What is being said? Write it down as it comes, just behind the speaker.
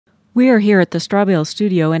We are here at the Strawbale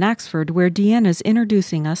Studio in Oxford, where Deanne is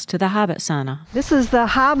introducing us to the Hobbit sauna. This is the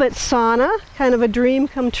Hobbit sauna, kind of a dream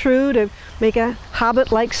come true to make a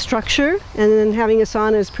Hobbit-like structure, and then having a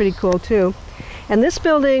sauna is pretty cool too. And this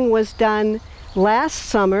building was done last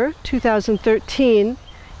summer, 2013,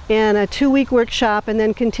 in a 2-week workshop and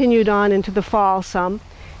then continued on into the fall some.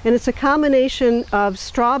 And it's a combination of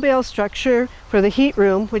straw bale structure for the heat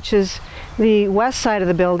room, which is the west side of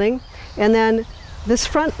the building, and then this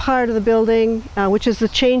front part of the building, which is the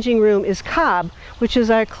changing room, is cob, which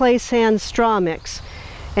is our clay sand straw mix.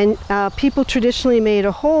 And people traditionally made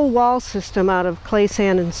a whole wall system out of clay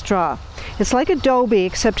sand and straw. It's like adobe,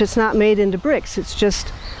 except it's not made into bricks. It's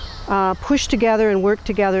just pushed together and worked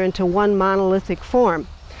together into one monolithic form.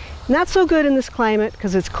 Not so good in this climate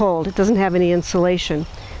because it's cold. It doesn't have any insulation.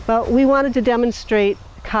 But we wanted to demonstrate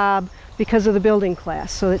cob because of the building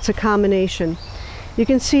class, so it's a combination. You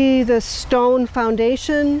can see the stone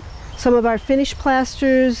foundation, some of our finished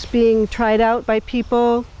plasters being tried out by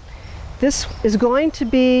people. This is going to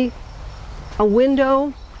be a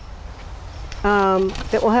window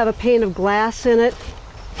that will have a pane of glass in it,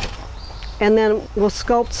 and then we'll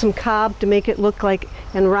sculpt some cob to make it look like,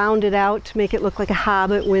 and round it out to make it look like a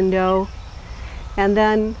Hobbit window. And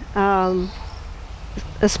then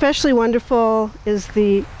especially wonderful is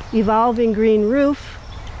the evolving green roof.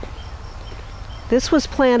 This was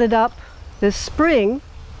planted up this spring,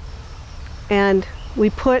 and we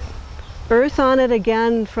put earth on it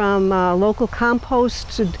again from local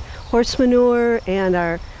compost, horse manure, and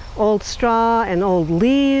our old straw and old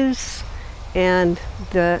leaves and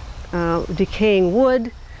the decaying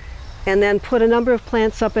wood, and then put a number of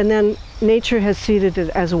plants up, and then nature has seeded it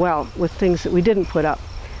as well with things that we didn't put up.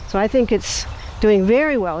 So I think it's doing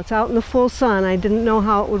very well. It's out in the full sun. I didn't know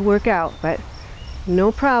how it would work out, but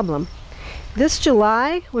no problem. This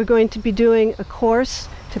July, we're going to be doing a course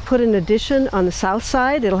to put an addition on the south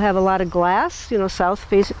side. It'll have a lot of glass, you know,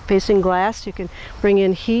 south-facing glass. You can bring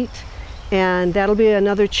in heat, and that'll be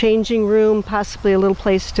another changing room, possibly a little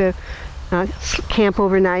place to camp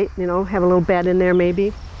overnight, you know, have a little bed in there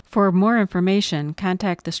maybe. For more information,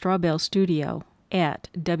 contact the Strawbale Studio at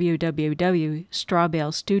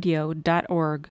www.strawbalestudio.org.